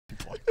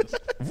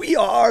We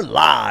are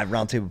live.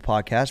 Roundtable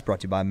podcast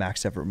brought to you by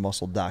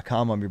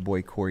MaxEffortMuscle.com. I'm your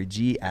boy Cory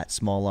G at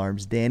Small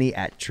Arms Danny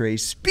at Trey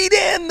Speed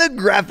and the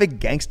graphic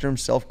gangster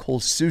himself, Cole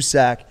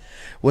Susak.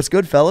 What's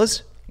good,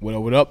 fellas? What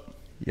up, what up?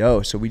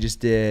 Yo, so we just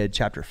did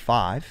chapter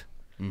 5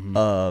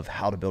 of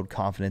How to Build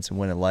Confidence and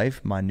Win in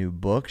Life, my new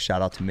book.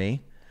 Shout out to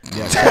me.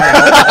 Yeah,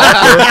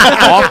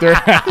 author.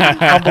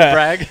 Humble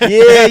brag.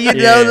 Yeah, you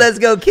know, let's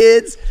go,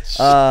 kids.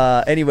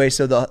 Anyway,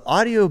 so the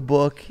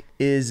audiobook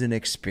is an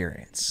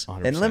experience.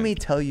 100%. And let me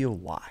tell you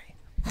why.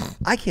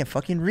 I can't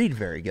fucking read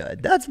very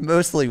good. That's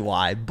mostly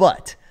why.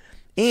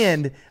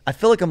 And I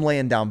feel like I'm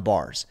laying down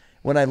bars.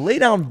 When I lay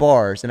down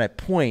bars and I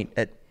point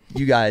at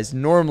you guys,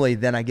 normally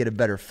then I get a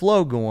better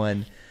flow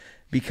going,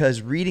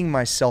 because reading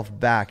myself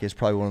back is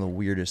probably one of the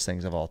weirdest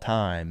things of all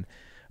time.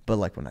 But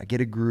like when I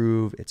get a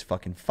groove, it's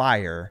fucking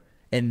fire.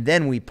 And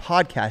then we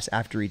podcast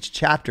after each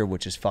chapter,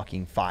 which is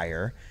fucking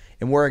fire.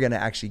 And we're going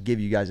to actually give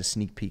you guys a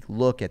sneak peek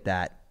look at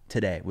that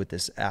today with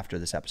this, after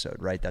this episode,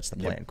 right? That's the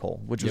plan, Cole,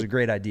 which was a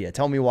great idea.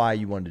 Tell me why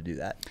you wanted to do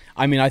that.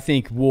 I mean, I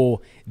think,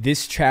 well,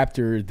 this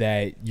chapter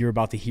that you're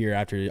about to hear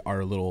after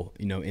our little,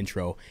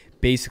 intro,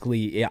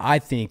 basically, I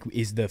think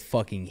is the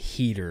fucking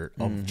heater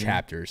of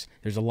chapters.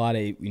 There's a lot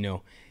of,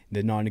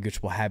 the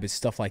non-negotiable habits,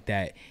 stuff like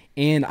that.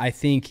 And I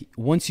think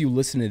once you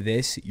listen to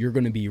this, you're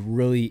going to be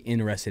really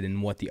interested in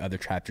what the other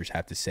chapters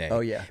have to say. Oh,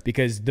 yeah.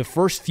 Because the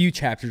first few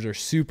chapters are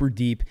super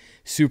deep,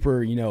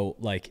 super,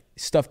 like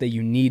stuff that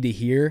you need to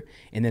hear.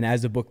 And then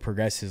as the book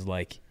progresses, and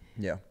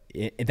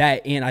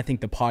I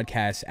think the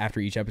podcast after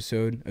each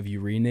episode of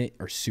you reading it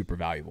are super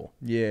valuable.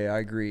 Yeah, I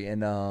agree.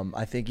 And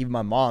I think even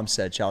my mom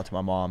said, shout out to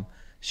my mom,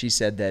 she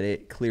said that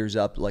it clears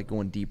up, like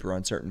going deeper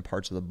on certain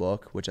parts of the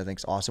book, which I think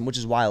is awesome, which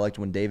is why I liked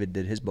when David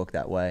did his book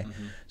that way.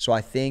 So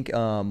I think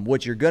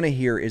what you're going to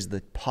hear is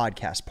the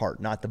podcast part,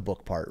 not the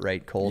book part,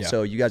 right, Cole? Yeah.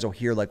 So you guys will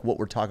hear like what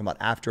we're talking about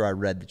after I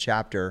read the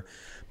chapter,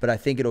 but I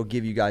think it'll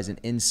give you guys an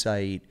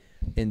insight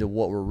into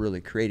what we're really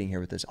creating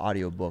here with this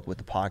audio book with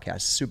the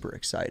podcast. Super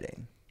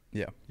exciting.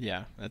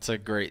 Yeah, that's a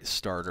great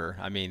starter.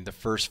 I mean, the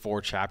first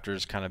 4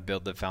 chapters kind of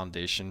build the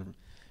foundation,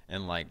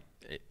 and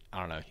I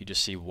don't know, you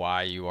just see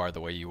why you are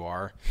the way you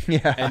are.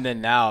 Yeah. And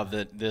then now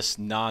this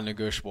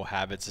non-negotiable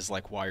habits is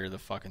like why you're the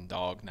fucking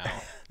dog now,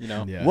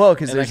 Yeah. Well,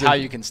 because and how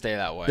you can stay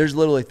that way. There's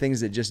literally things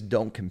that just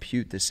don't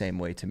compute the same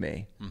way to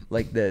me.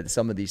 Like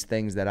some of these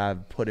things that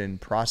I've put in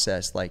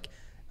process, like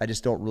I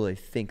just don't really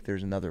think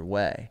there's another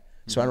way.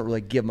 So I don't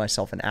really give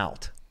myself an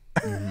out.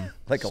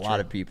 Like a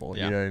lot of people,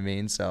 you know what I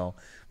mean? So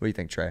what do you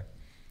think, Trey?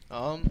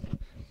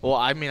 Well,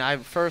 I mean,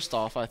 first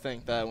off, I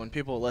think that when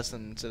people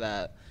listen to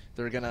that,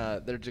 they're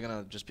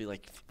gonna just be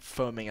like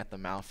foaming at the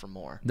mouth for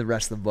more. The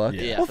rest of the book?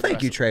 Yeah, Well, for the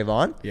thank you, rest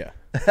Trayvon. Yeah.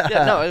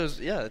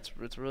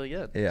 It's really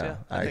good. Yeah,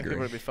 I think agree. people are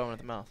gonna be foaming at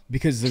the mouth.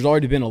 Because there's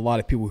already been a lot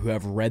of people who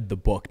have read the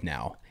book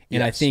now.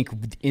 And I think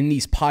in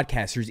these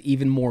podcasts, there's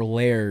even more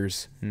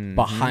layers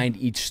behind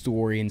each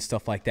story and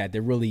stuff like that.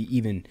 That really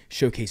even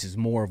showcases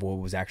more of what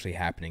was actually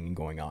happening and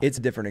going on. It's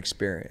a different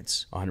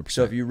experience. 100%.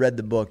 So if you read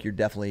the book, you're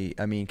definitely,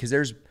 because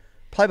there's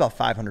probably about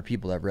 500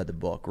 people that have read the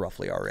book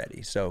roughly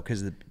already. So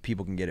because the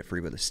people can get it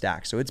free with a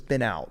stack. So it's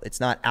been out. It's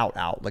not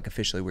out like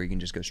officially where you can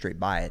just go straight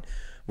buy it.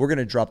 We're going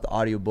to drop the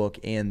audiobook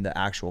and the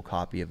actual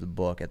copy of the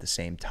book at the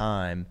same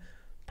time,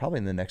 probably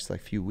in the next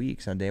few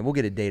weeks on day. And we'll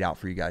get a date out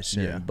for you guys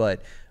soon. Yeah.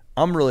 But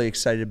I'm really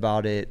excited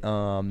about it.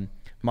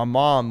 My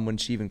mom, when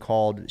she even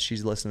called,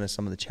 she's listened to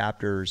some of the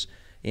chapters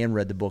and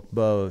read the book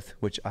both,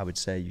 which I would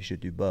say you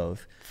should do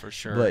both. For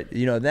sure. But,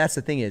 that's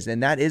the thing is,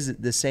 and that is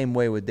the same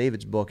way with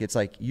David's book. It's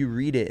like you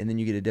read it and then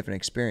you get a different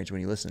experience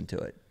when you listen to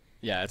it.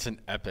 Yeah, it's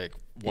an epic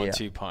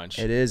 1-2 punch.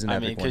 It is an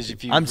epic one.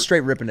 I'm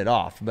straight ripping it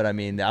off, but I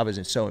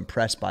was so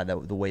impressed by the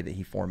way that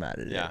he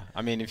formatted it. Yeah,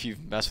 I mean, if you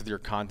mess with your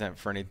content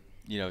for any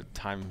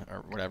time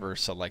or whatever,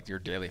 so like your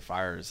daily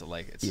fires,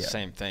 it's the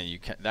same thing.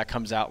 That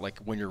comes out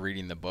when you're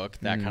reading the book,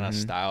 that kind of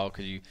style,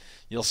 because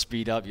you'll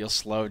speed up, you'll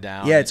slow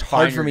down. Yeah, it's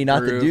hard for me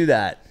not to do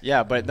that.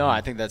 Yeah, but no,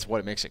 I think that's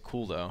what makes it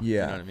cool though.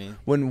 Yeah, you know what I mean.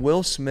 When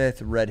Will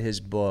Smith read his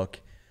book,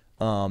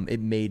 it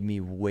made me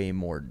way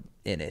more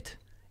in it,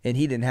 and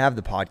he didn't have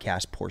the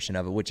podcast portion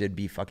of it, which it'd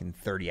be fucking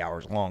 30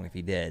 hours long if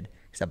he did,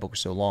 because that book was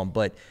so long.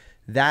 But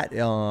that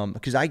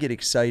because I get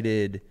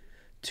excited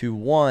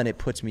it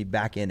puts me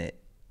back in it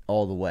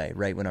all the way,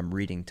 right, when I'm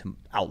reading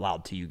out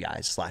loud to you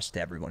guys /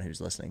 to everyone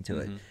who's listening to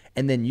it.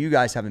 And then you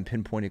guys having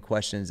pinpointed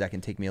questions that can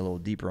take me a little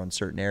deeper on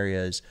certain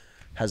areas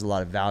has a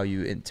lot of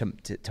value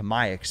to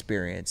my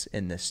experience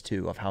in this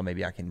too, of how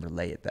maybe I can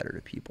relay it better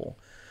to people.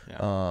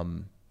 Yeah.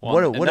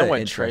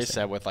 What Trey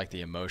said with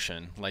the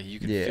emotion, you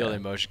can feel the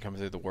emotion coming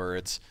through the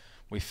words.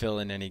 We fill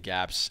in any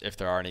gaps if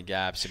there are any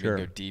gaps, and we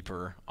go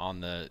deeper on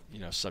the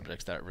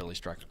subjects that really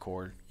struck a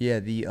chord. Yeah,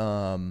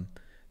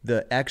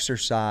 the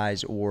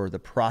exercise or the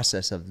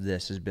process of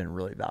this has been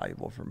really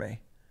valuable for me.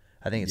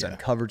 I think it's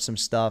uncovered some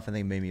stuff. I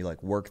think it made me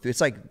work through. It's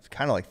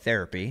kind of like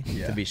therapy,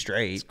 to be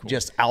straight,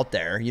 just out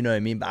there. You know what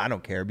I mean? But I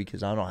don't care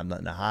because I don't have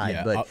nothing to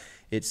hide. But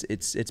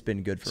it's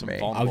been good for me.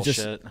 I was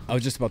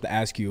just about to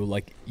ask you,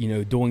 like, you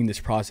know, during this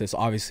process,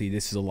 obviously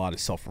this is a lot of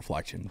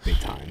self-reflection, big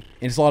time, and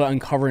it's a lot of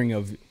uncovering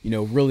of, you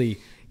know, really,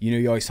 you know,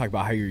 you always talk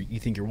about how you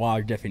think you're wild,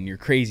 you're different, you're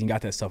crazy, and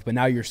got that stuff, but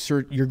now you're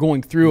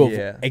going through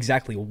of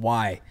exactly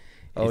why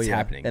it's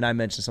happening. And I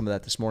mentioned some of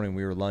that this morning.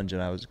 We were lunging.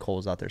 Cole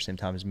was out there same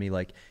time as me.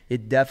 Like,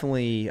 it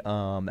definitely,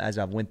 as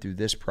I went through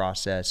this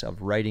process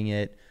of writing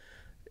it,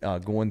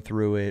 going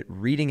through it,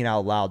 reading it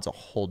out loud is a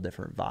whole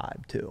different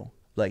vibe too.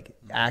 Like,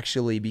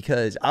 actually,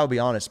 because I'll be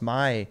honest,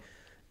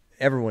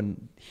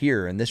 everyone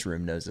here in this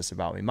room knows this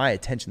about me. My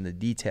attention to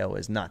detail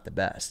is not the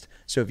best.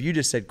 So if you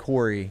just said,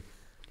 Cory,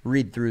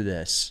 read through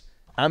this,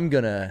 I'm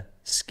going to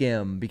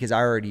skim because I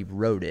already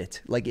wrote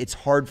it. Like, it's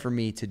hard for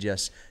me to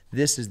just,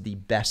 this is the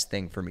best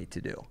thing for me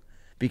to do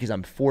because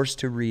I'm forced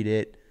to read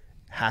it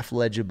half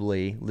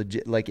legibly,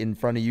 legit, like in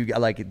front of you,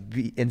 like,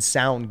 and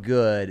sound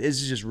good. It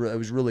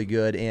was really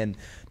good. And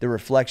the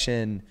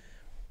reflection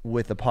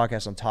with the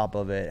podcast on top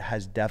of it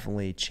has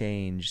definitely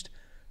changed.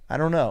 I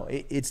don't know.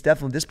 It's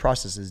definitely, this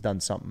process has done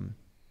something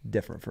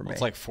different for me.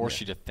 It's like forced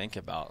you to think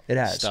about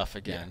stuff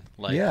again.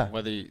 Yeah. Like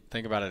whether you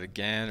think about it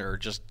again or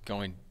just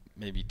going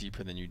maybe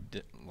deeper than you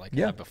did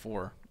had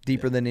before.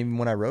 Deeper than even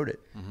when I wrote it.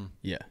 Mm-hmm.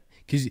 Yeah.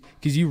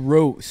 Because you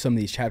wrote some of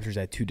these chapters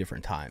at 2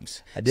 different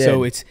times. I did.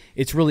 So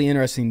it's really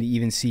interesting to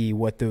even see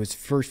what those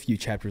first few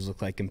chapters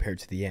look like compared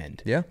to the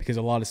end. Yeah. Because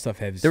a lot of stuff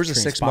has There was a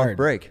 6-month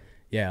break.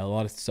 Yeah, a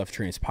lot of stuff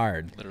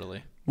transpired.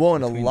 Literally. Well,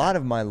 and a lot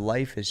of my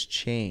life has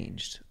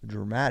changed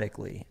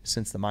dramatically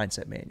since the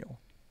Mindset Manual.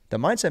 The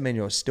Mindset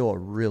Manual is still a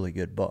really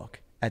good book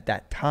at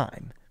that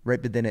time,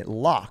 right? But then it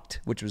locked,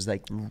 which was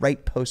like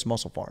right post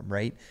Muscle Farm,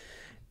 right?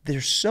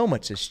 There's so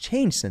much that's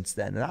changed since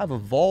then, and I've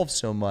evolved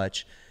so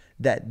much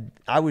that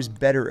I was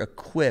better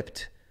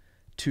equipped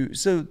to.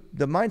 So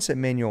the Mindset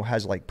Manual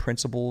has like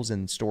principles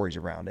and stories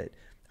around it.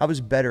 I was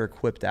better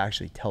equipped to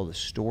actually tell the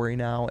story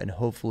now, and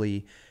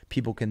hopefully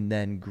people can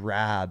then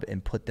grab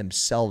and put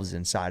themselves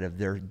inside of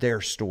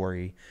their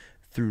story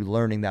through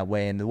learning that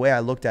way. And the way I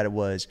looked at it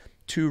was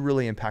 2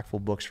 really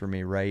impactful books for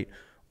me, right?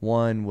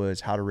 One was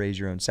How to Raise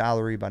Your Own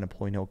Salary by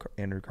Napoleon Hill,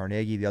 Andrew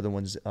Carnegie. The other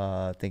one's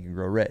Think and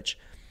Grow Rich.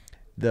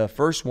 The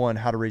first one,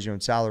 How to Raise Your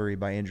Own Salary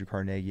by Andrew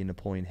Carnegie and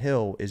Napoleon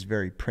Hill, is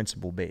very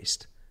principle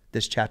based.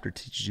 This chapter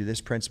teaches you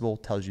this principle,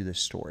 tells you this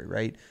story,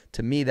 right?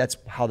 To me, that's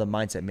how the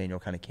Mindset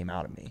Manual kind of came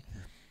out of me.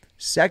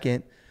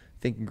 Second,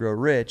 Think and Grow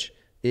Rich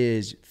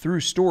is through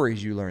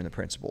stories you learn the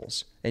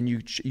principles, and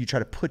you try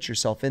to put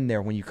yourself in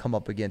there when you come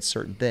up against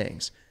certain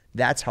things.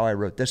 That's how I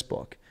wrote this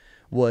book,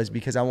 was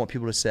because I want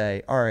people to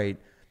say, all right,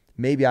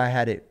 maybe I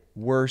had it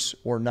worse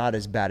or not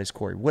as bad as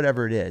Cory,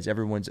 whatever it is,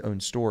 everyone's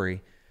own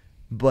story,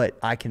 but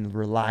I can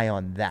rely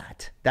on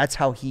that. That's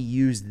how he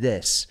used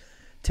this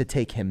to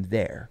take him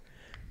there.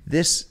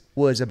 This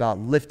was about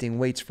lifting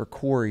weights for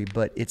Cory,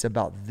 but it's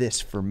about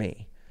this for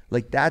me.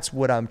 Like, that's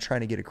what I'm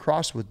trying to get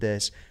across with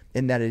this,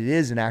 in that it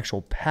is an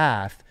actual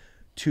path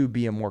to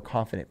be a more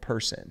confident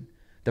person.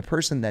 The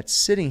person that's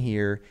sitting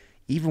here,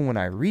 even when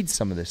I read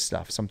some of this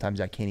stuff, sometimes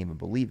I can't even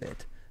believe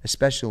it,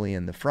 especially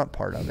in the front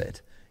part of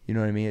it. You know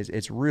what I mean?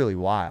 It's really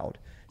wild.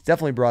 It's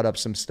definitely brought up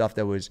some stuff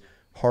that was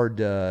hard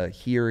to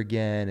hear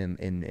again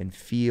and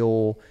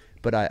feel,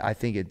 but I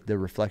think the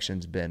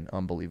reflection's been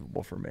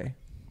unbelievable for me.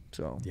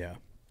 So yeah,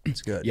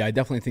 it's good. Yeah, I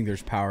definitely think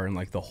there's power in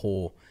like the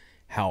whole,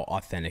 how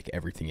authentic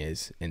everything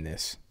is in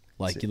this.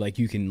 Like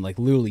you can like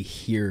literally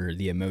hear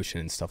the emotion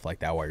and stuff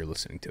like that while you're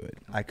listening to it.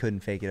 I couldn't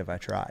fake it if I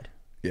tried.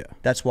 Yeah.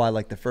 That's why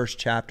like the first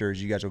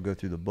chapters, you guys will go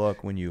through the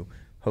book when you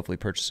hopefully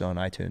purchase it on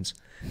iTunes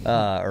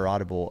or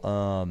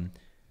Audible.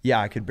 Yeah,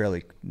 I could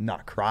barely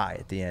not cry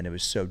at the end. It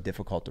was so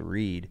difficult to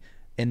read.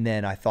 And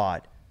then I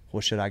thought,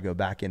 well, should I go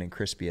back in and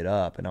crispy it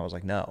up? And I was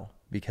like, no,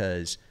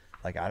 because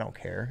like, I don't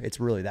care. It's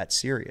really that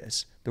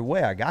serious. The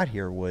way I got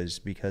here was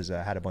because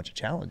I had a bunch of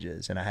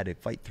challenges and I had to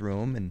fight through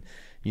them, and,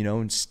 you know,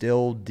 and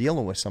still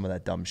dealing with some of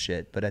that dumb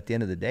shit. But at the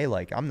end of the day,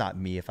 like, I'm not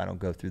me if I don't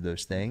go through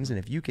those things. And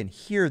if you can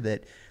hear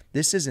that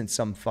this isn't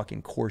some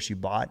fucking course you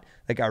bought,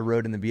 like I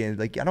wrote in the beginning,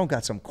 like, I don't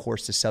got some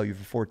course to sell you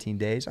for 14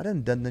 days. I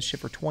done this shit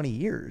for 20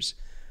 years.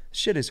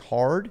 Shit is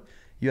hard.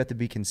 You have to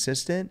be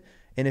consistent.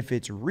 And if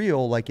it's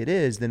real like it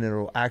is, then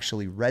it'll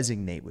actually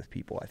resonate with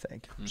people, I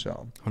think.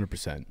 So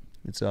 100%.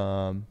 It's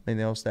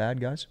anything else to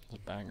add, guys? It's a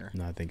banger.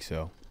 No, I think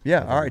so.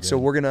 Yeah. All right. So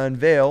we're going to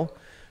unveil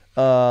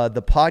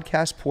the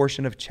podcast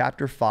portion of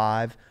Chapter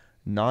 5,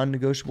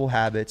 Non-Negotiable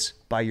Habits,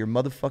 by your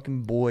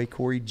motherfucking boy,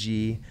 Cory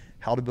G.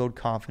 How to build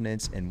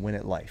confidence and win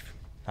at life.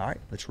 All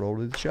right. Let's roll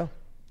to the show.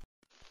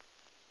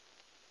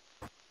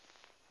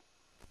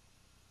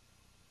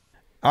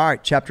 All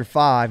right, Chapter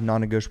 5,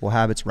 Non-Negotiable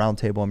Habits,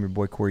 Roundtable. I'm your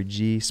boy, Cory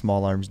G.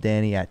 Small Arms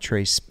Danny at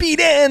Trey Speed,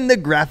 and the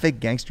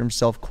graphic gangster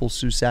himself, Cole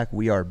Susak.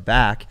 We are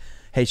back.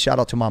 Hey, shout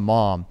out to my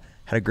mom.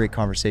 Had a great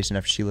conversation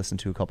after she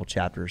listened to a couple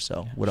chapters.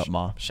 So, what up,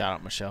 Ma? Shout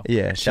out, Michelle.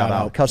 Yeah, shout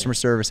out. Customer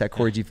service at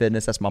Cory G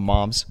Fitness. That's my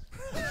mom's.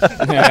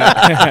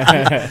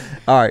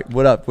 All right,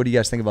 what up? What do you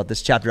guys think about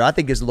this chapter? I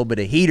think it's a little bit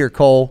of heater,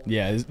 Cole.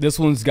 Yeah, this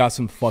one's got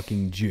some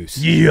fucking juice.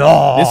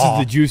 Yeah. This is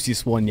the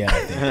juiciest one yet,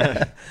 I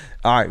think.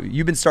 All right,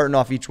 you've been starting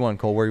off each one,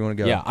 Cole. Where you want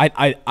to go? Yeah,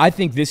 I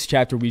think this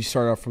chapter we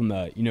start off from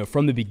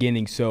the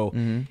beginning. So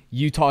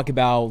you talk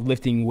about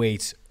lifting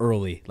weights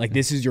early. Like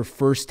this is your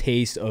first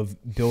taste of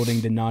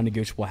building the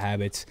non-negotiable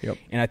habits. Yep.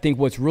 And I think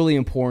what's really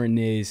important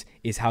is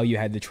how you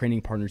had the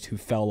training partners who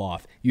fell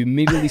off. You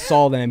immediately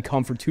saw them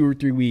come for 2 or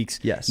 3 weeks,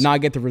 yes,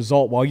 not get the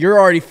result while you're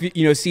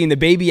already seeing the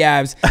baby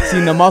abs,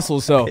 seeing the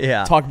muscles. So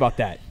yeah, talk about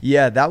that.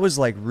 Yeah, that was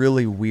like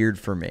really weird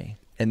for me.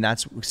 And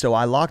so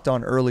I locked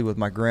on early with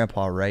my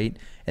grandpa, right?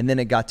 And then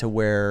it got to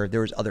where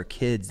there was other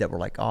kids that were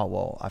like, oh,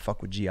 well, I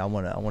fuck with G. I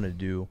want to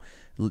do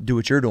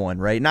what you're doing,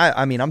 right? And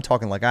I mean, I'm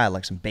talking like I had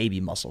like some baby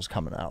muscles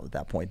coming out at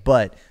that point,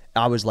 but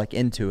I was like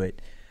into it.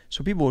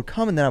 So people would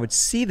come and then I would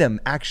see them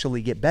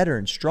actually get better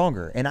and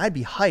stronger. And I'd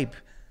be hype,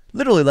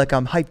 literally like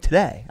I'm hyped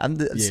today. I'm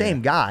the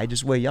same guy,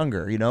 just way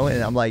younger, And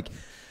I'm like,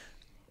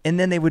 and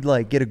then they would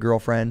like get a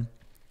girlfriend.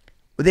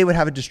 They would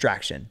have a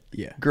distraction.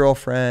 Yeah.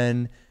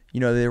 Girlfriend, they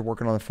were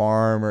working on the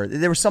farm or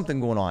there was something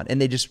going on and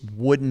they just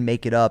wouldn't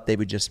make it up. They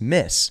would just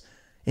miss.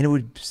 And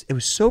it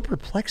was so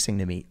perplexing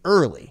to me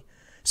early.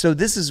 So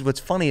this is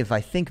what's funny. If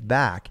I think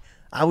back,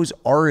 I was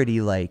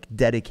already like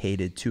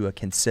dedicated to a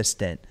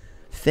consistent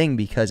thing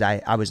because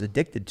I was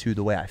addicted to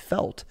the way I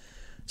felt.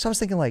 So I was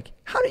thinking like,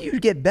 how do you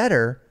get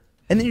better?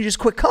 And then you just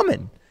quit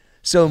coming.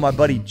 So my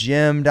buddy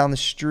Jim down the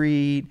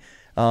street,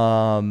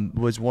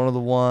 was one of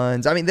the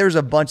ones. I mean, there's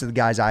a bunch of the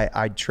guys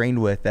I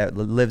trained with that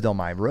lived on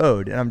my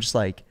road, and I'm just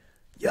like,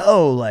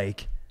 yo,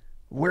 like,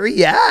 where are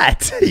you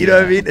at? You know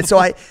what I mean?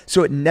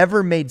 So it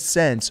never made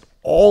sense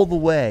all the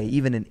way,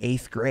 even in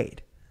 8th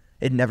grade.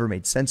 It never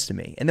made sense to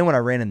me. And then when I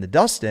ran into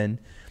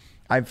Dustin,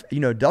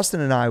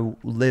 Dustin and I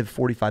live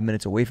 45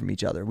 minutes away from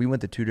each other. We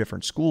went to 2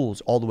 different schools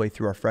all the way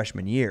through our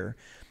freshman year.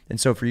 And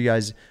so for you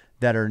guys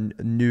that are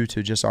new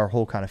to just our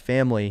whole kind of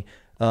family,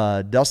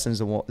 Dustin's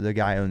the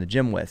guy I own the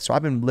gym with. So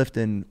I've been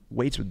lifting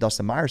weights with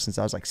Dustin Meyer since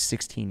I was like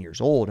 16 years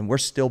old. And we're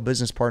still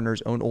business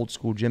partners, own old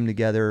school gym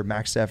together,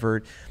 max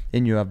effort.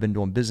 And I've been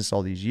doing business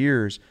all these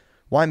years.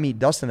 Well, I meet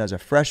Dustin as a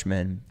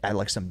freshman at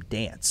like some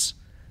dance.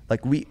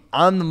 Like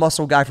I'm the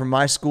muscle guy from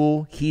my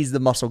school. He's the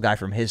muscle guy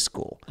from his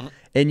school.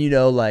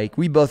 And like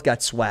we both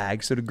got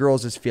swag. So the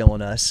girls is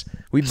feeling us.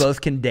 We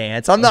both can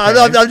dance. I'm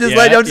just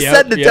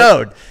setting the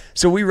tone.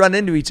 So we run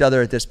into each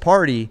other at this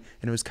party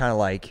and it was kind of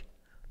like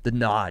the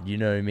nod, you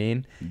know what I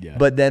mean? Yeah.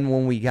 But then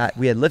when we had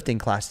lifting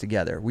class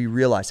together, we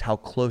realized how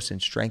close in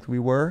strength we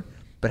were,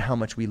 but how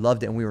much we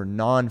loved it. And we were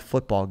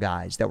non-football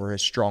guys that were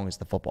as strong as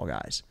the football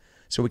guys.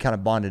 So we kind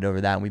of bonded over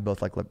that and we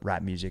both like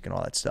rap music and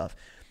all that stuff.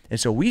 And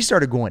so we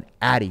started going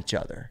at each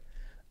other,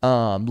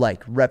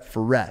 like rep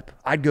for rep.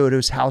 I'd go to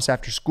his house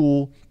after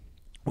school.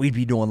 We'd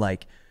be doing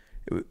like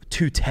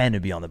 210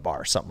 to be on the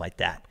bar or something like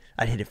that.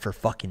 I'd hit it for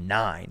fucking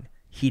 9.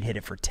 He'd hit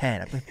it for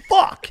 10. I'd be like,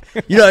 fuck.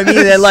 You know what I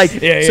mean? And like,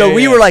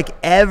 we were like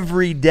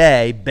every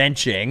day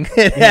benching.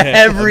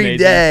 Every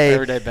day.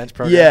 Every day bench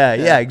program.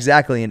 Yeah,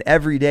 exactly. And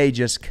every day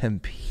just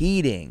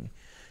competing.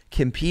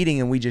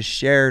 And we just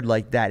shared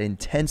like that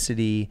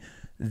intensity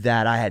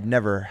that I had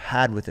never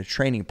had with a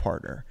training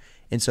partner.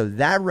 And so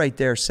that right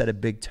there set a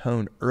big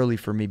tone early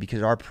for me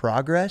because our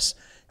progress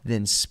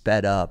then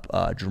sped up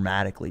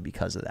dramatically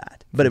because of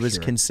that. But it was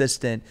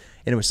consistent,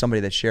 and it was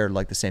somebody that shared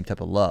like the same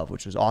type of love,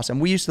 which was awesome.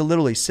 We used to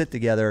literally sit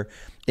together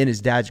in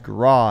his dad's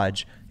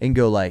garage and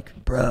go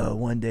like, bro,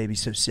 one day it'd be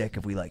so sick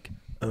if we like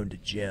owned a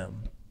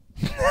gym.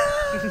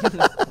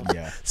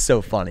 Yeah.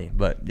 So funny.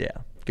 But yeah,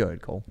 go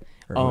ahead, Cole.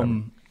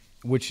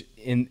 Which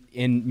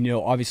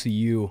obviously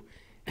you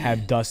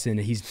have Dustin,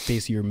 he's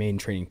basically your main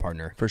training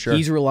partner. For sure.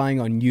 He's relying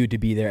on you to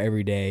be there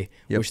every day,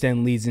 which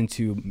then leads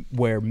into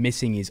where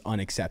missing is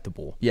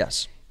unacceptable.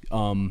 Yes.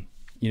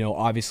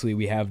 Obviously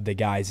we have the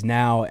guys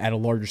now at a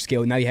larger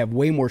scale. Now you have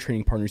way more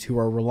training partners who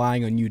are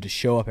relying on you to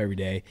show up every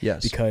day.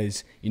 Yes.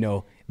 Because,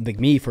 like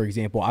me, for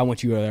example, I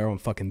want you there on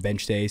fucking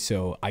bench day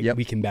so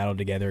we can battle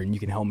together and you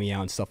can help me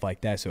out and stuff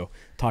like that. So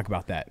talk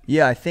about that.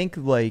 Yeah, I think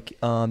like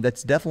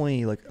that's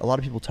definitely like a lot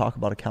of people talk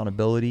about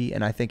accountability,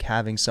 and I think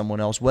having someone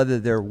else, whether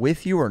they're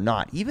with you or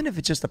not, even if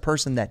it's just a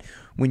person that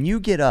when you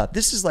get up,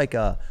 this is like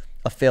a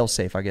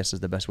fail-safe, I guess is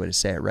the best way to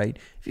say it, right?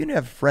 If you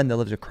have a friend that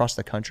lives across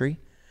the country,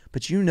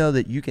 but you know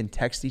that you can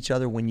text each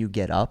other when you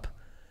get up,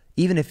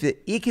 even if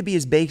it could be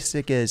as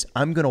basic as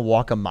I'm going to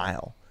walk a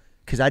mile.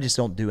 Because I just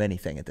don't do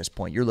anything at this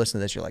point. You're listening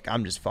to this, you're like,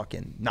 I'm just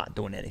fucking not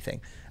doing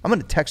anything. I'm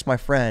going to text my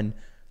friend,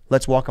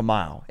 let's walk a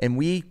mile. And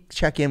we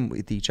check in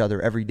with each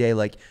other every day.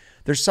 Like,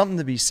 there's something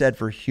to be said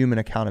for human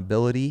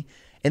accountability.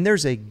 And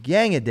there's a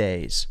gang of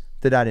days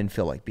that I didn't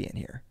feel like being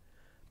here.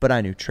 But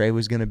I knew Trey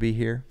was going to be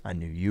here. I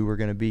knew you were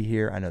going to be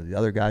here. I know the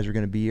other guys are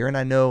going to be here. And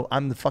I know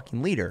I'm the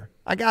fucking leader.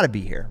 I got to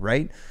be here,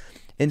 right?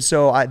 And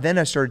so I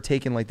started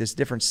taking like this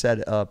different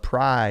set of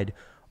pride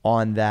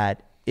on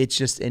that. It's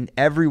just in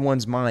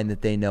everyone's mind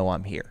that they know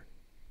I'm here.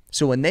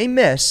 So when they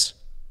miss,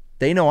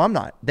 they know I'm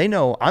not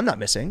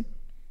missing.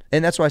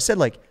 And that's why I said,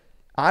 like,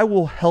 I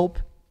will help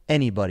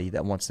anybody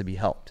that wants to be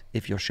helped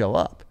if you'll show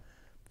up.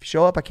 If you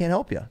show up, I can't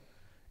help you.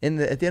 And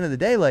at the end of the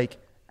day, like,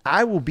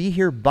 I will be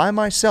here by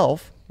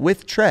myself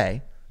with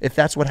Trey if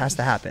that's what has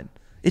to happen.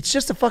 It's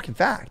just a fucking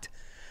fact.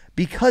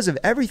 because of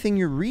everything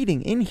you're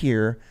reading in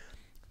here.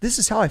 This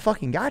is how I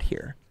fucking got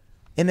here.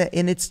 And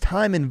it's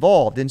time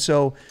involved. And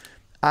so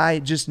I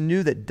just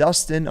knew that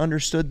Dustin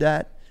understood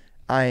that.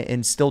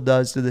 And still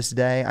does to this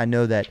day. I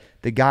know that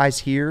the guys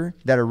here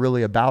that are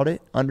really about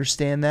it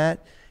understand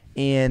that,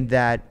 and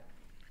that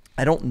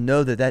I don't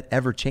know that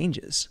ever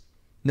changes,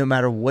 no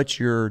matter what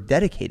you're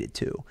dedicated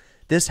to.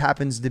 This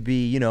happens to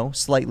be,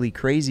 slightly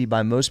crazy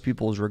by most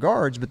people's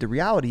regards, but the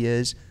reality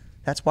is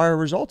that's why our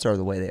results are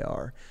the way they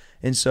are.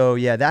 And so,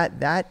 yeah,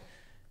 that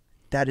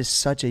is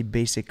such a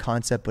basic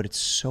concept, but it's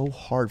so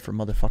hard for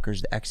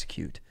motherfuckers to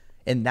execute.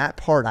 And that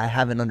part I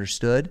haven't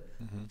understood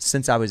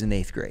since I was in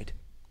 8th grade.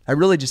 I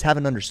really just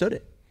haven't understood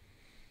it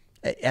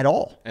at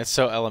all. It's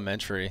so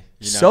elementary.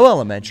 So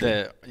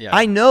elementary.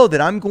 I know that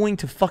I'm going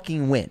to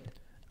fucking win.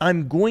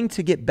 I'm going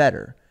to get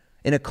better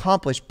and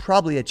accomplish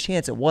probably a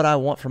chance at what I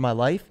want for my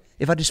life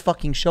if I just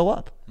fucking show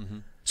up.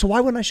 So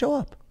why wouldn't I show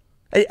up?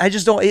 I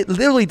just don't. It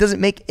literally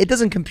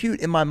doesn't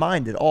compute in my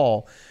mind at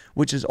all,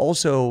 which is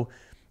also,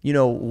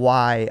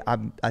 why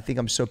I think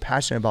I'm so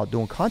passionate about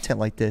doing content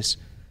like this,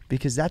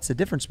 because that's the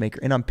difference maker.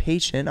 And I'm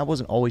patient. I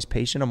wasn't always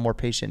patient. I'm more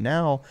patient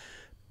now.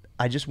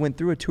 I just went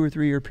through a 2 or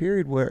 3 year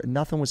period where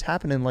nothing was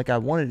happening like I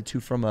wanted it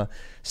to from a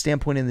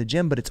standpoint in the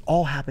gym, but it's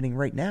all happening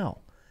right now.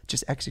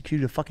 Just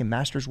executed a fucking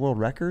Masters World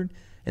Record,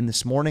 and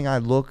this morning I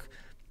look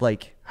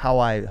like how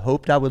I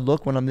hoped I would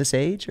look when I'm this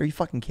age. Are you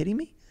fucking kidding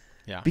me?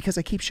 Yeah. Because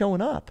I keep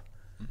showing up.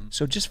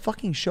 So just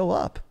fucking show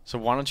up. So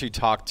why don't you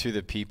talk to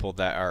the people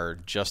that are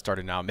just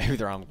starting out? Maybe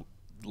they're on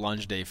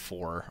lunge day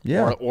 4.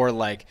 Yeah.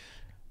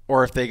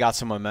 Or if they got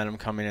some momentum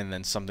coming in and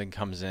then something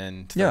comes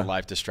in to their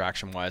life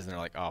distraction wise and they're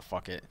like, oh,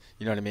 fuck it.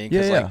 You know what I mean?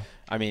 Because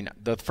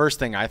the first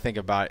thing I think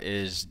about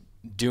is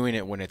doing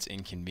it when it's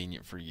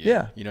inconvenient for you.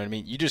 Yeah. You know what I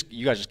mean? You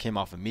guys just came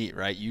off of meet,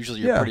 right?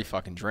 Usually you're pretty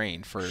fucking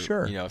drained for,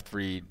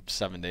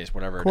 3-7 days,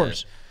 whatever it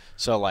is.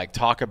 So like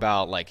talk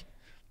about like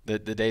the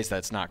days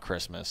that's not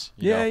Christmas.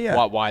 You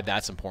know, why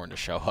that's important to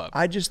show up.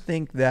 I just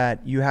think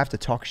that you have to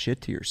talk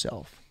shit to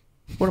yourself.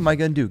 What am I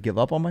going to do? Give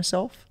up on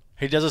myself?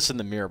 He does this in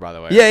the mirror, by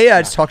the way. Yeah.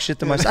 I just talk shit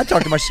to myself. I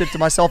talk to my shit to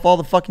myself all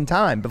the fucking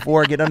time.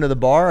 Before I get under the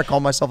bar, I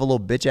call myself a little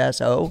bitch ass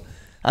hoe.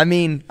 I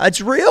mean,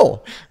 it's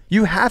real.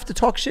 You have to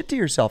talk shit to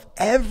yourself.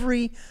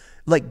 Every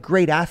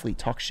great athlete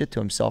talks shit to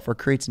himself or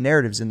creates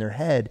narratives in their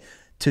head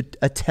to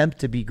attempt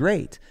to be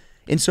great.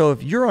 And so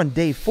if you're on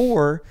day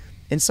 4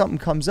 and something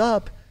comes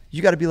up,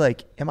 you got to be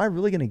like, am I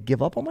really going to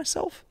give up on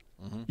myself?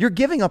 You're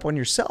giving up on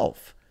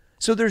yourself.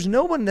 So there's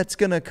no one that's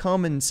going to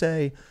come and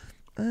say,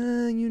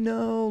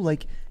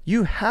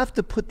 you have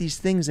to put these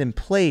things in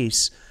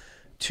place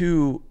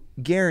to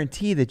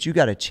guarantee that you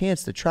got a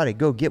chance to try to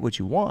go get what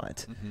you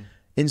want.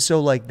 And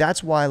so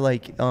that's why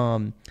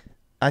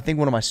I think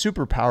one of my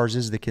superpowers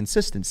is the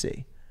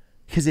consistency,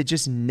 because it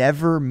just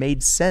never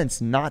made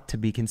sense not to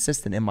be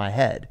consistent in my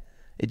head.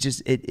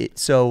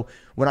 So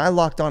when I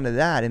locked onto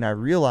that and I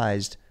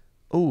realized,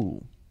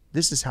 oh,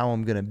 this is how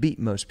I'm going to beat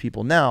most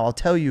people. Now I'll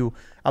tell you,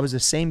 I was the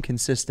same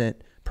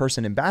consistent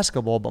person in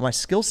basketball, but my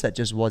skill set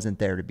just wasn't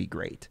there to be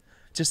great.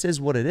 It just is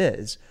what it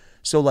is.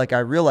 So I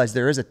realized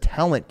there is a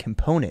talent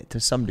component to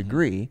some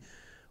degree,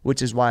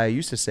 which is why I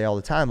used to say all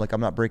the time, I'm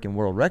not breaking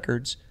world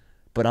records,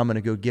 but I'm going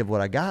to go give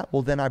what I got.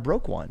 Well, then I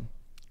broke one.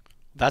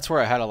 That's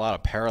where I had a lot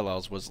of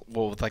parallels with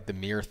the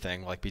mirror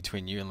thing,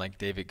 between you and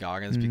David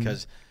Goggins,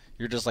 because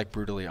you're just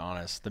brutally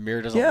honest. The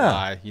mirror doesn't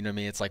lie. You know what I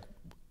mean? It's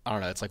I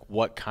don't know. It's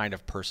what kind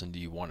of person do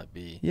you want to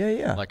be?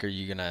 Yeah. Are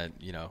you gonna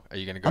go?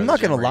 I'm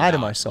not gonna lie to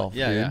myself. Dude.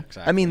 Yeah,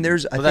 exactly. I mean,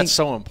 that's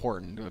so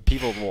important.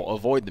 People will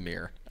avoid the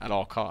mirror at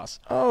all costs.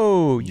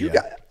 Oh,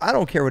 I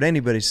don't care what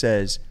anybody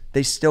says.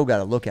 They still got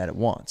to look at it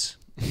once.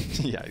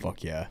 Yeah.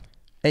 Fuck yeah.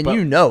 And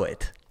you know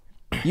it.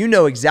 You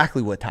know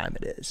exactly what time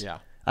it is. Yeah.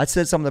 I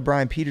said something to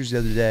Brian Peters the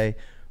other day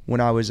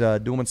when I was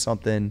doing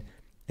something,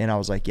 and I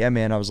was like, yeah,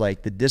 man. I was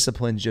like, the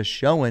discipline's just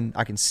showing.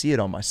 I can see it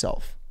on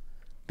myself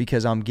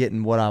because I'm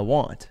getting what I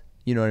want.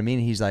 You know what I mean?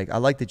 He's like, I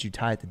like that you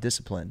tie it to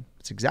discipline.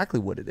 It's exactly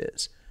what it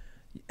is.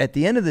 At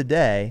the end of the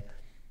day,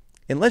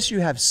 unless you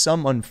have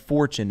some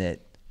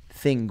unfortunate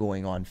thing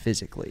going on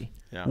physically,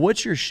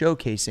 what you're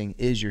showcasing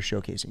is you're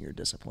showcasing your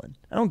discipline.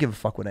 I don't give a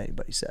fuck what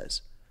anybody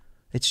says.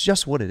 It's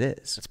just what it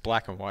is. It's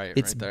black and white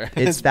right there.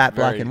 It's that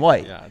black and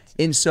white. Yeah,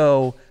 and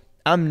so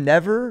I'm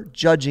never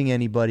judging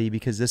anybody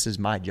because this is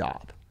my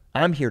job.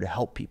 I'm here to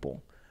help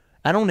people.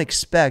 I don't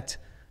expect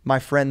my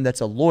friend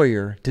that's a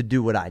lawyer to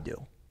do what I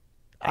do.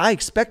 I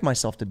expect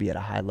myself to be at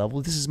a high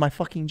level. This is my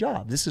fucking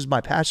job. This is my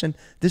passion.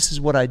 This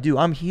is what I do.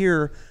 I'm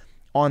here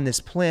on this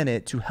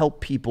planet to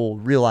help people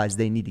realize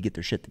they need to get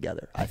their shit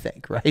together, I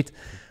think, right?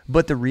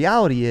 But the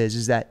reality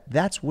is that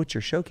that's what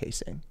you're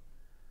showcasing.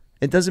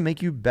 It doesn't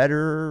make you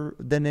better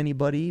than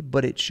anybody,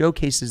 but it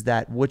showcases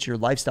that what's your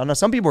lifestyle. Now,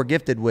 some people are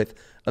gifted with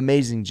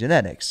amazing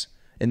genetics,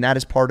 and that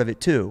is part of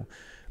it too.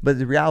 But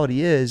the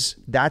reality is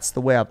that's the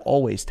way I've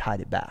always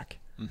tied it back.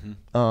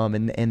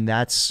 And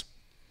that's,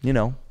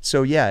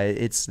 so yeah,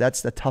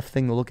 that's the tough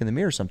thing to look in the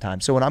mirror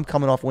sometimes. So when I'm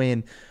coming off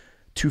weighing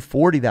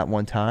 240 that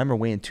one time or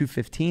weighing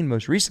 215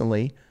 most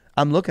recently,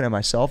 I'm looking at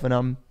myself and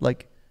I'm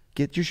like,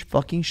 get your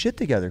fucking shit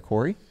together,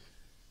 Cory.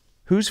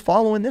 Who's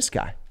following this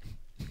guy?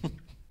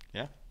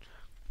 Yeah.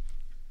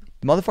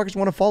 Motherfuckers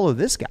want to follow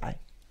this guy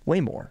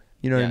way more.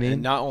 You know what I mean?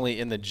 And not only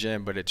in the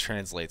gym, but it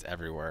translates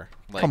everywhere.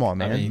 Like, Come on,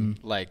 man. I mean,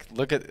 like,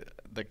 look at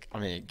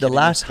the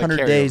last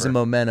 100 days of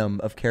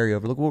momentum of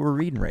carryover. Look what we're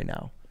reading right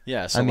now.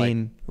 Yeah. So I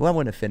mean, I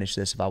wouldn't have finished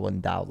this if I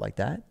wasn't dialed like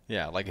that.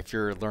 Yeah. Like if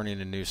you're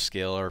learning a new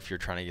skill or if you're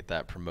trying to get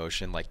that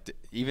promotion, like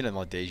even in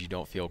the days you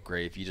don't feel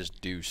great, if you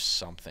just do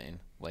something,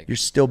 like you're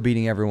still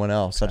beating everyone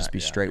else. I'll just be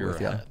straight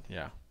with ahead. you.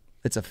 Yeah.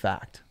 It's a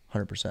fact.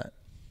 100%.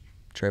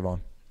 Trayvon.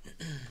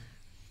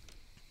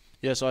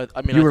 Yeah, so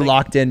I mean, you were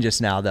locked in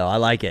just now, though. I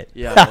like it.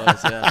 Yeah, I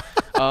was. Yeah.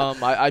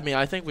 I mean,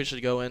 I think we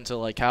should go into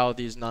like how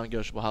these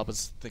non-negotiable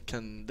habits they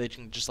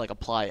can just like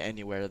apply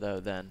anywhere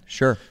though. Then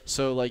sure.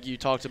 So like you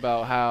talked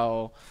about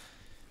how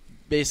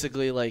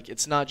basically like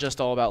it's not just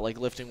all about like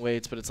lifting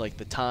weights, but it's like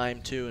the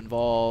time too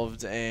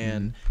involved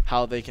and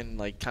how they can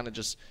like kind of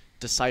just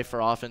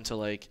decipher off into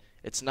like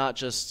it's not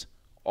just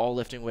all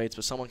lifting weights,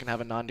 but someone can have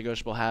a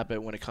non-negotiable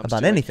habit when it comes about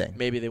to anything. Like,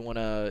 maybe they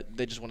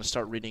just want to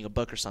start reading a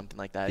book or something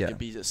like that. Yeah. It could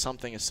be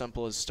something as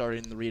simple as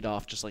starting the read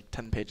off just like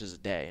 10 pages a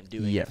day and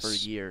doing it for a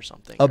year or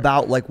something.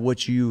 About like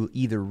what you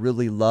either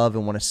really love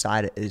and want to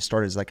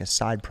start as like a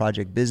side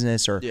project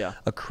business or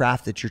a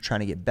craft that you're trying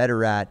to get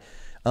better at.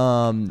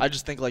 I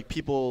just think like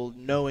people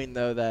knowing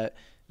though that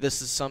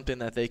this is something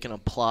that they can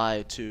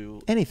apply to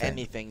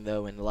anything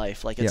though in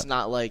life. Like it's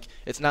not like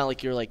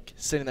you're like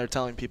sitting there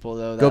telling people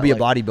though that go be a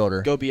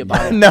bodybuilder. Go be a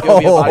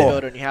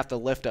bodybuilder and you have to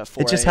lift at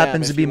 4 a.m. It just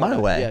happens to be my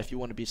way. Yeah, if you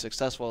want to be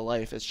successful in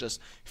life, it's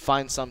just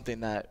find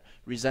something that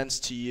resents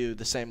to you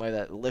the same way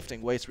that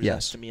lifting weights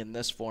resents to me in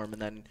this form, and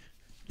then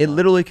it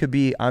literally could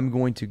be I'm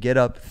going to get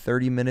up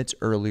 30 minutes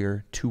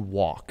earlier to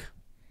walk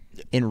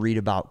and read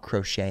about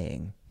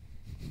crocheting.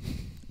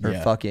 Or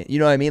fucking, you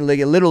know what I mean? Like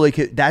it literally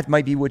could, that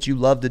might be what you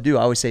love to do.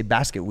 I always say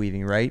basket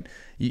weaving, right?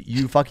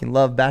 You fucking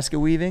love basket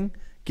weaving.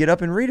 Get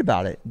up and read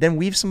about it. Then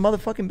weave some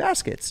motherfucking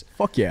baskets.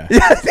 Fuck yeah.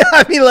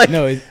 I mean, like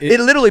no, it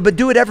literally, but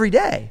do it every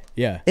day.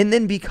 Yeah. And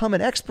then become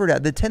an expert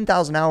at the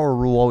 10,000 hour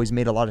rule. Always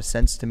made a lot of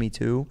sense to me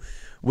too,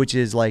 which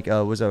is like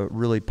was a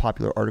really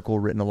popular article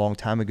written a long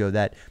time ago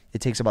that it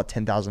takes about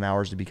 10,000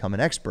 hours to become an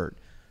expert.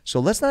 So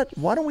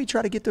why don't we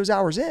try to get those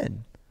hours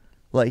in?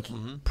 Like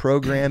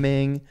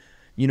programming.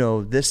 You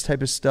know, this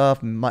type of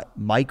stuff,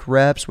 mic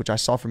reps, which I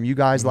saw from you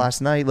guys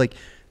last night. Like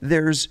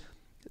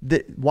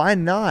why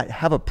not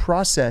have a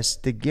process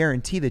to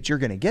guarantee that you're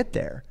going to get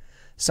there?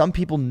 Some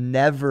people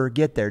never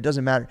get there. It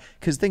doesn't matter.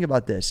 Because think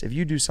about this. If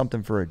you do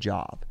something for a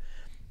job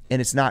and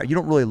you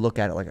don't really look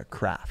at it like a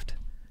craft.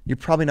 You're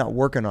probably not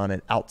working on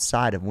it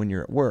outside of when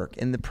you're at work.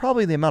 And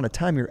probably the amount of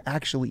time you're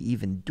actually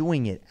even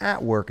doing it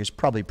at work is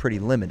probably pretty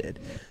limited.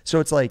 So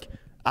it's like,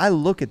 I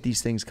look at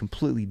these things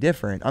completely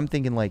different. I'm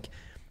thinking like,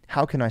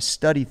 how can I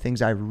study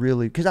things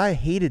because I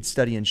hated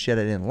studying shit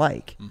I didn't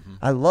like.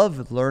 I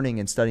love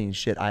learning and studying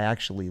shit I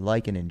actually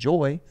like and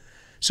enjoy.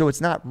 So it's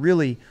not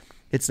really,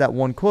 it's that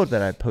one quote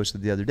that I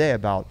posted the other day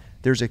about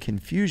there's a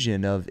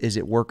confusion of is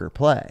it work or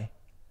play?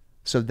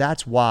 So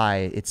that's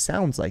why it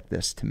sounds like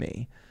this to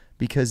me,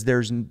 because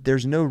there's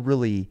no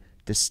really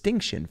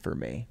distinction for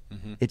me.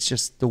 It's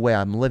just the way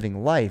I'm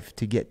living life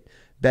to get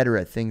better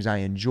at things I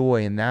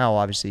enjoy and now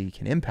obviously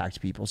can impact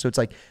people. So it's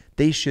like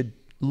they should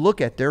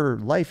look at their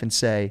life and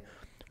say,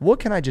 what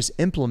can I just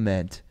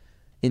implement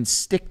and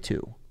stick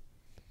to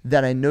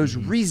that I know is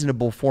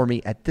reasonable for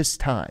me at this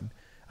time?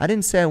 I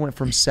didn't say I went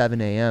from 7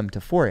 a.m.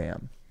 to 4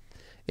 a.m.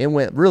 It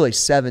went really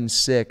 7,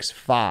 6,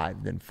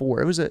 5, then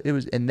 4. It was,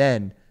 and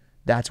then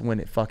that's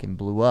when it fucking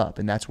blew up,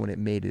 and that's when it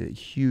made a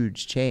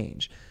huge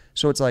change.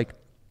 So it's like,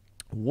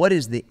 what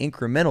is the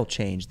incremental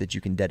change that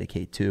you can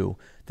dedicate to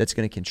that's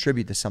going to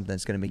contribute to something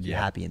that's going to make you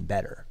happy and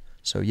better?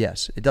 So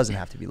yes, it doesn't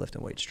have to be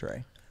lifting weights,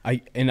 Trey. I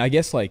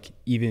guess like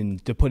even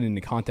to put it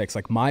into context,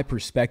 like my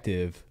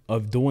perspective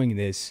of doing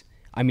this,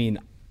 I mean,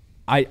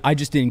 I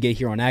just didn't get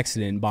here on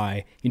accident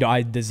by,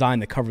 I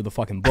designed the cover of the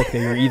fucking book that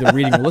you're either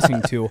reading or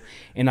listening to.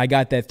 And I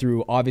got that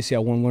through, obviously I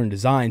want to learn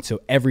design.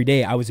 So every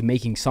day I was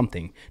making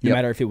something, no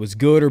matter if it was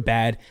good or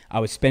bad, I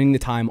was spending the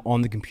time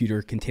on the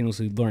computer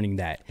continuously learning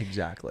that.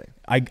 Exactly.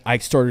 I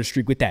started a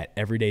streak with that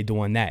every day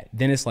doing that.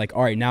 Then it's like,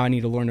 all right, now I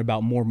need to learn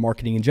about more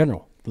marketing in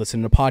general.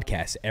 Listening to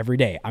podcasts every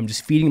day. I'm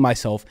just feeding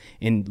myself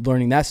and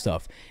learning that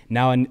stuff.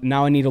 Now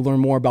I need to learn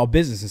more about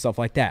business and stuff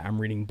like that.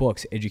 I'm reading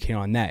books, educating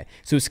on that.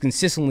 So it's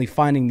consistently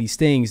finding these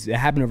things that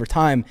happen over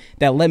time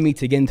that led me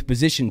to get into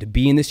position to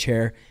be in this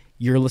chair.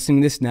 You're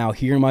listening to this now,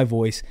 hearing my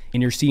voice,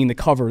 and you're seeing the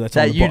cover that's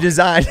on the book that you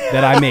designed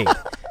that I made.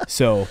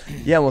 So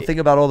yeah, well, think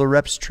about all the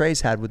reps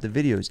Trey's had with the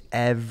videos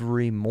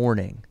every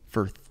morning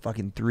for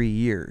fucking 3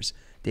 years.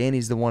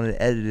 Danny's the one that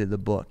edited the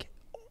book.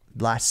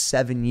 Last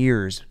 7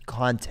 years,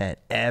 content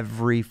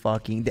every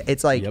fucking day.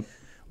 It's like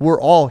we're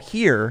all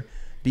here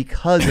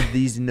because of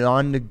these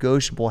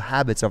non-negotiable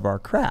habits of our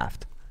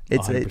craft.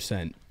 It's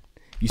 100%.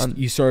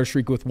 You start a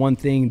streak with one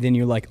thing, then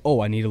you're like,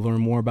 oh, I need to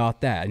learn more about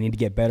that. I need to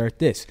get better at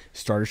this.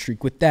 Start a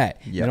streak with that.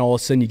 And all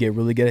of a sudden you get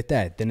really good at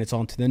that. Then it's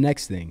on to the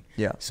next thing.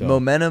 Yeah. So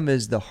momentum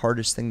is the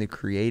hardest thing to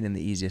create and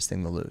the easiest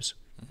thing to lose.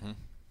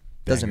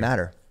 Doesn't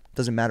matter.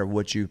 Doesn't matter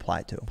what you apply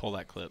it to. Pull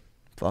that clip.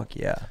 Fuck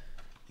yeah.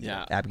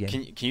 Yeah. Ab game.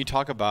 Can you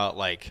talk about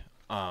like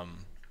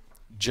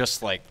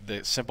just like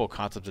the simple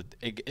concept of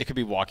it could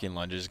be walking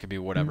lunges, it could be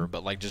whatever,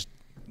 but like just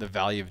the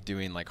value of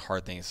doing like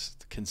hard things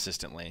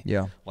consistently.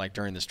 Yeah. Like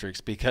during the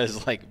streaks,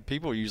 because like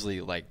people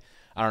usually like,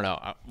 I don't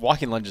know,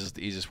 walking lunges is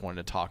the easiest one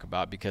to talk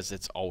about because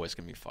it's always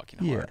going to be fucking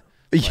hard.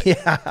 Like,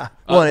 yeah.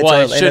 Well,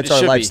 it's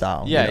our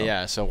lifestyle. Yeah,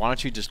 yeah. So why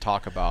don't you just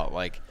talk about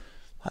like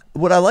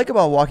what I like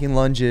about walking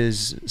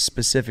lunges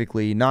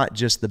specifically, not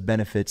just the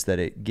benefits that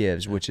it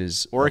gives, which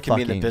is or it can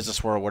be in the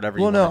business world, whatever.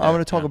 Well, no, I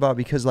want to talk about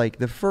because like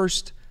the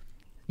first,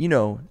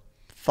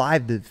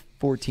 5 to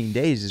 14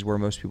 days is where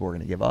most people are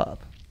going to give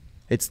up.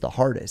 It's the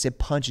hardest. It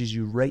punches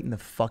you right in the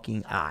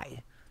fucking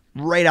eye,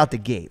 right out the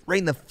gate, right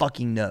in the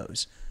fucking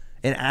nose,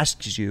 and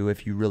asks you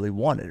if you really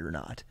want it or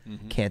not.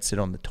 Can't sit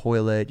on the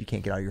toilet. You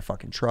can't get out of your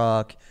fucking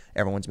truck.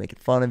 Everyone's making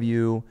fun of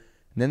you.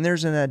 And then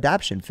there's an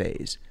adaptation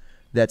phase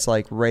that's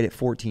like right at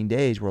 14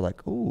 days. We're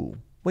like, ooh,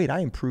 wait, I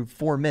improved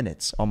 4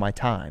 minutes on my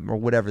time or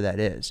whatever that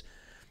is.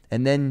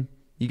 And then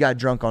you got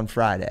drunk on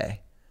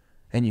Friday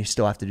and you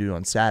still have to do it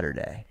on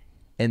Saturday.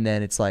 And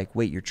then it's like,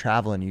 wait, you're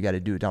traveling. You got to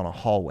do it down a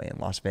hallway in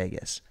Las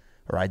Vegas.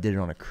 Or I did it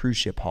on a cruise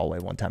ship hallway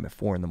one time at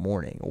 4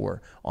 a.m.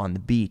 or on the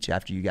beach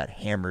after you got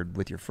hammered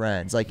with your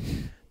friends. Like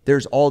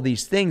there's all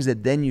these things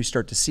that then you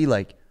start to see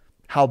like,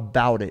 how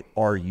about it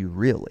are you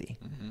really?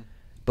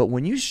 But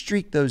when you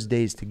streak those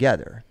days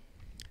together,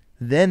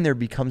 then there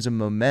becomes a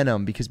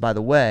momentum because, by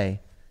the way,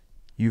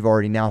 you've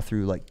already now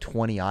through like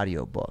 20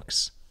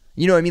 audiobooks.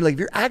 You know what I mean? Like if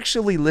you're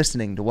actually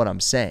listening to what I'm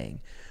saying,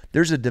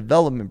 there's a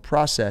development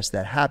process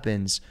that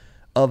happens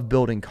of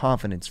building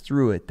confidence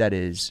through it that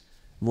is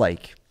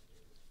like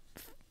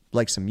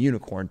some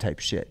unicorn type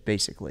shit,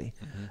 basically.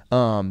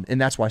 And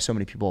that's why so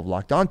many people have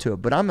locked onto it.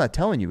 But I'm not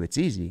telling you it's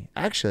easy.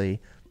 Actually,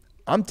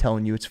 I'm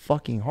telling you it's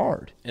fucking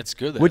hard. It's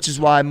good. Which is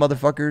why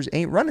motherfuckers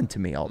ain't running to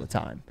me all the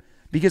time.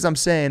 Because I'm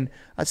saying,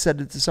 I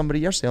said it to somebody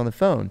yesterday on the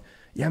phone.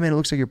 Yeah, man, it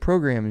looks like your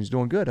program is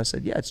doing good. I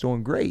said, yeah, it's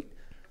doing great.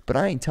 But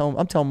I'm telling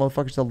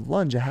motherfuckers to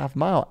lunge a half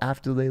mile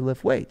after they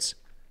lift weights.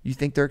 You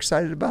think they're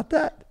excited about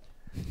that?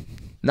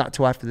 Not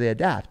till after they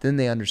adapt. Then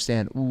they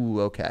understand,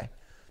 ooh, okay.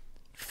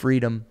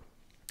 Freedom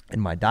in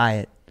my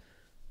diet.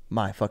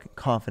 My fucking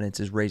confidence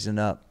is raising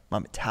up. My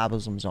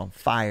metabolism's on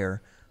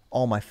fire.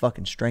 All my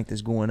fucking strength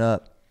is going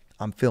up.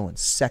 I'm feeling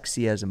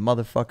sexy as a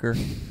motherfucker.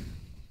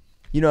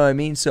 You know what I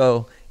mean?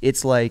 So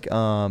it's like,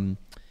 I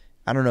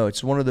don't know.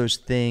 It's one of those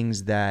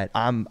things that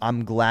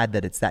I'm glad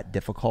that it's that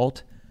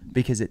difficult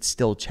because it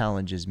still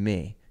challenges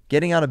me.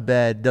 Getting out of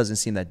bed doesn't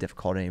seem that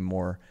difficult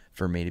anymore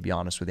for me, to be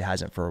honest with you. It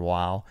hasn't for a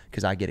while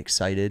because I get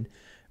excited.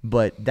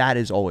 But that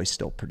is always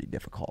still pretty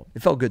difficult.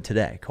 It felt good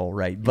today, Cole,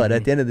 right? But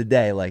at the end of the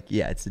day, like,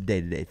 yeah, it's a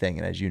day-to-day thing.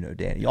 And as you know,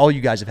 Danny, all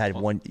you guys have had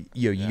one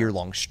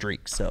year-long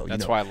streak. So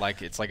that's why I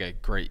like it. It's like a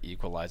great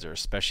equalizer,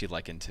 especially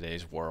like in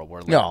today's world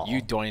where like,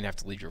 you don't even have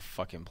to leave your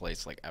fucking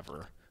place like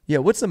ever. Yeah,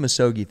 what's the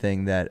Misogi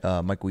thing that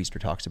Mike Weister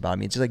talks about? I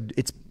mean, it's just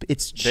like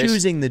it's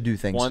choosing to do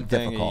things one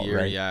difficult, thing a year,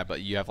 right? Yeah,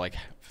 but you have like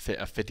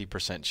a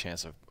 50%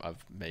 chance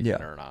of making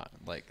it or not.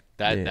 Like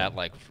that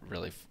like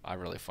really, I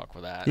really fuck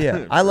with that.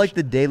 Yeah, I like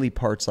the daily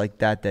parts like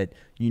that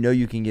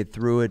you can get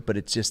through it, but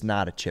it's just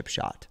not a chip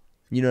shot.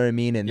 You know what I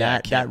mean? And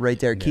that right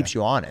there keeps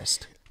you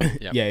honest.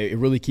 Yep. Yeah, it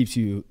really keeps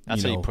you.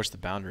 That's how you push the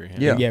boundary.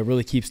 Yeah, it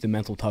really keeps the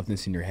mental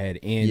toughness in your head,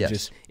 and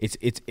just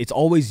it's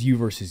always you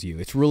versus you.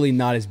 It's really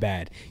not as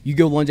bad. You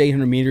go lunge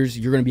 800 meters,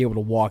 you're gonna be able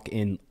to walk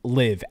and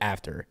live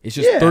after. It's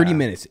just 30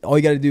 minutes. All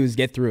you got to do is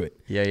get through it.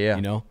 Yeah.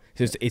 You know,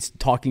 so it's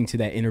talking to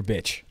that inner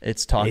bitch.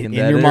 It's talking to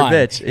that inner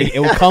bitch.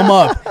 It will come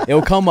up. It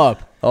will come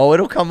up. Oh,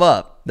 it'll come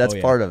up. That's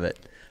part of it.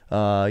 You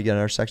got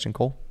another section,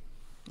 Cole?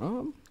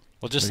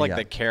 Well, just like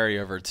the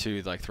carryover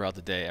too, like throughout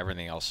the day,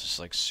 everything else is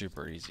like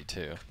super easy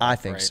too. I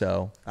think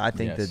so. I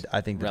think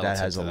that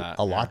has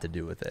a lot to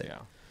do with it.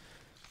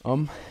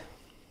 Yeah.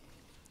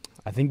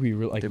 I think we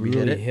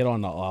really hit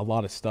on a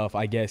lot of stuff.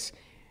 I guess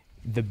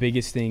the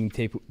biggest thing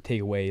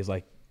take away is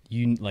like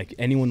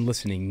anyone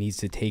listening needs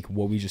to take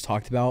what we just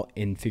talked about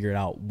and figure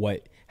out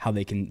how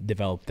they can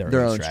develop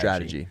their own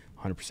strategy.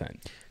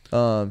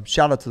 100%.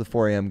 Shout out to the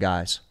 4 a.m.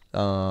 guys.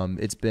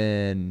 It's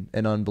been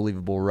an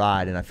unbelievable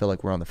ride, and I feel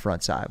like we're on the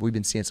front side. We've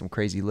been seeing some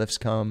crazy lifts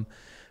come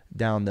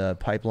down the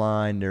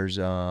pipeline. There's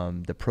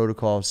the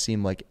protocols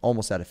seem like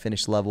almost at a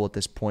finished level at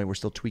this point. We're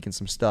still tweaking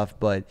some stuff,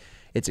 but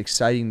it's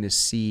exciting to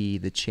see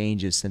the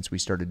changes since we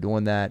started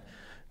doing that.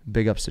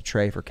 Big ups to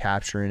Trey for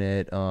capturing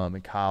it,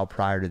 and Kyle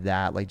prior to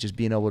that. Like just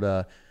being able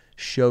to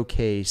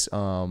showcase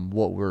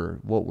what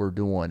we're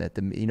doing at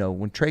the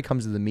when Trey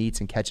comes to the meets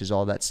and catches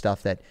all that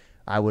stuff that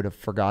I would have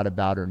forgot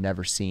about or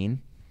never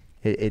seen.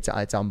 It's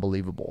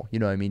unbelievable. You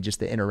know what I mean? Just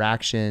the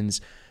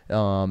interactions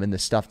and the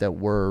stuff that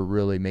we're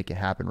really making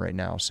happen right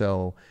now.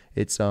 So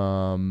it's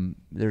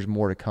there's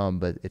more to come,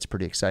 but it's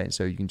pretty exciting.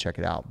 So you can check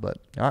it out. But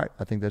all right,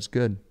 I think that's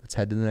good. Let's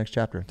head to the next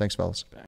chapter. Thanks, fellas.